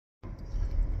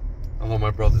Hello,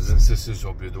 my brothers and sisters.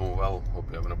 Hope you're doing well. Hope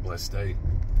you're having a blessed day.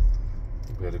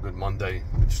 Hope you had a good Monday,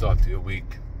 good start to your week.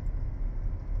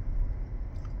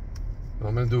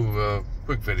 I'm going to do a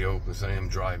quick video because I am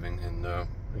driving, and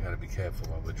we got to be careful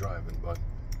while we're driving. But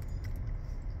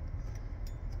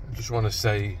I just want to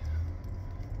say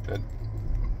that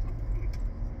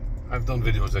I've done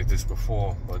videos like this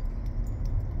before, but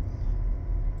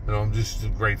I'm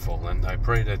just grateful, and I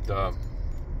pray that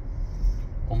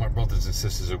all my brothers and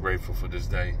sisters are grateful for this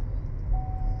day.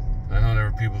 I know there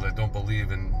are people that don't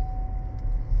believe, and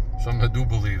some that do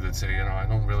believe that say, I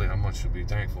don't really have much to be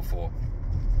thankful for.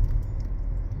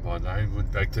 But I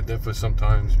would beg to differ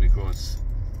sometimes, because,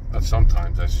 not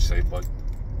sometimes I should say, but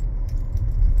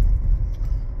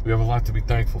we have a lot to be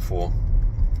thankful for.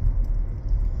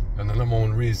 And the number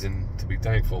one reason to be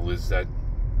thankful is that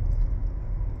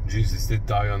Jesus did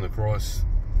die on the cross,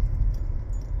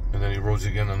 and then he rose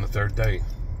again on the third day.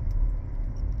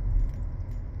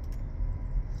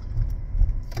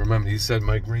 Remember, he said,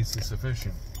 my grace is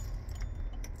sufficient.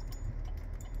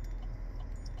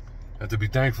 And to be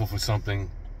thankful for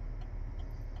something,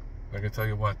 I can tell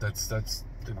you what, that's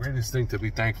the greatest thing to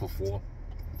be thankful for,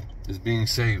 is being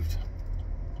saved.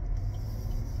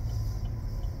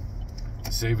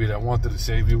 The Savior that wanted to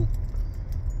save you,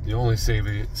 the only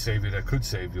Savior that could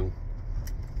save you,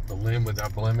 the Lamb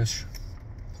without blemish,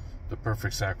 the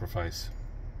perfect sacrifice.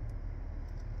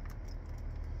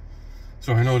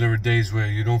 So I know there are days where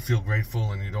you don't feel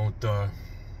grateful, and you don't, and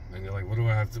you're like, what do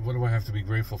I have to be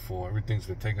grateful for? Everything's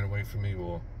been taken away from me,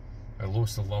 or I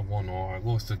lost a loved one, or I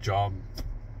lost a job.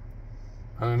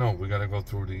 I don't know. We got to go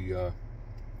through the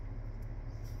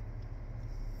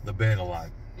bad a lot.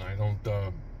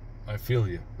 I feel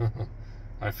you.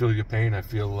 I feel your pain. I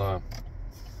feel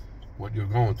what you're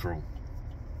going through.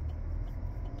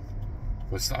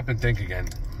 But stop and think again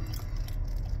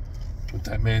what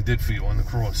that man did for you on the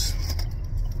cross.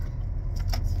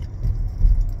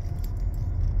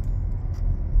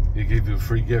 He gave you a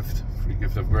free gift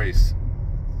of grace.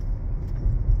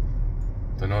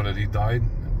 To know that he died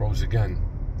and rose again.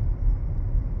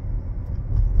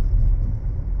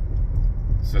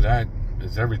 So that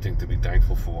is everything to be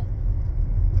thankful for.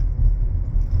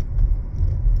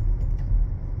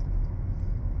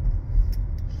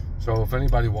 So if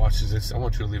anybody watches this, I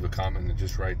want you to leave a comment and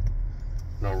just write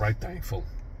thankful.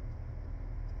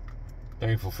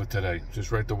 Thankful for today. Just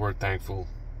write the word thankful,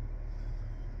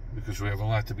 because we have a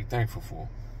lot to be thankful for.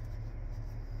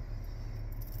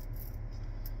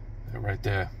 They're right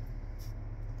there.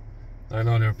 I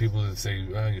know there are people that say,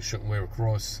 you shouldn't wear a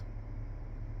cross.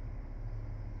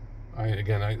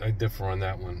 I differ on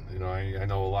that one. I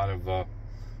know a lot of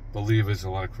believers, a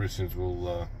lot of Christians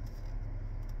will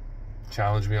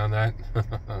challenge me on that.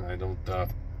 I don't. Oh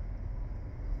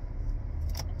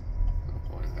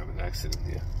boy, I have an accident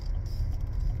here.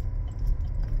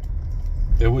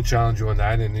 They would challenge you on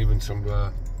that, and even some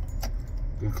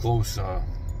good close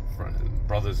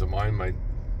brothers of mine might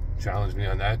challenge me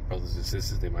on that. Brothers and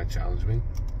sisters, they might challenge me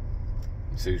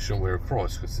and say you shouldn't wear a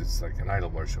cross because it's like an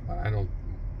idol worship. I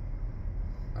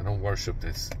don't worship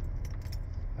this.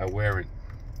 I wear it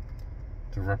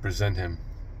to represent him.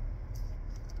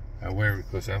 I wear it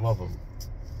because I love him.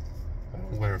 I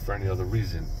don't wear it for any other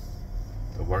reason.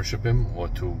 To worship him or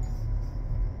to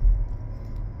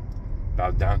bow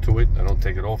down to it. I don't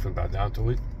take it off and bow down to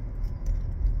it.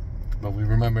 But we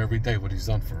remember every day what he's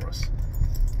done for us.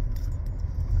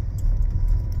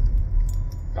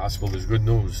 Gospel is good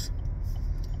news.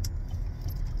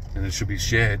 And it should be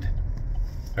shared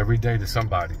every day to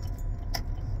somebody.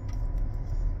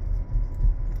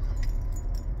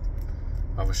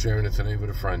 I was sharing it today with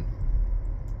a friend.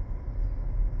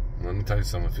 And let me tell you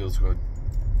something, it feels good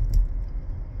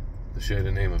to share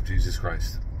the name of Jesus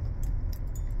Christ.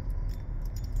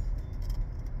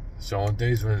 So on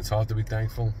days when it's hard to be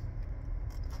thankful,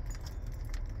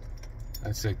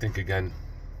 I'd say think again.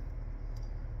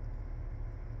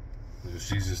 Because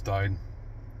Jesus died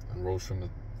and rose from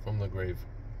the grave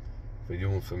for you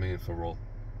and for me and for all.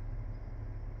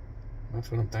 That's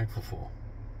what I'm thankful for.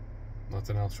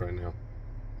 Nothing else right now.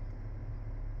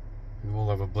 You all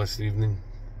have a blessed evening,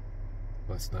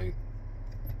 blessed night.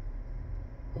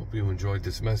 Hope you enjoyed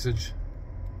this message.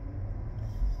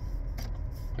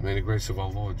 And may the grace of our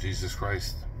Lord Jesus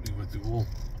Christ be with you all.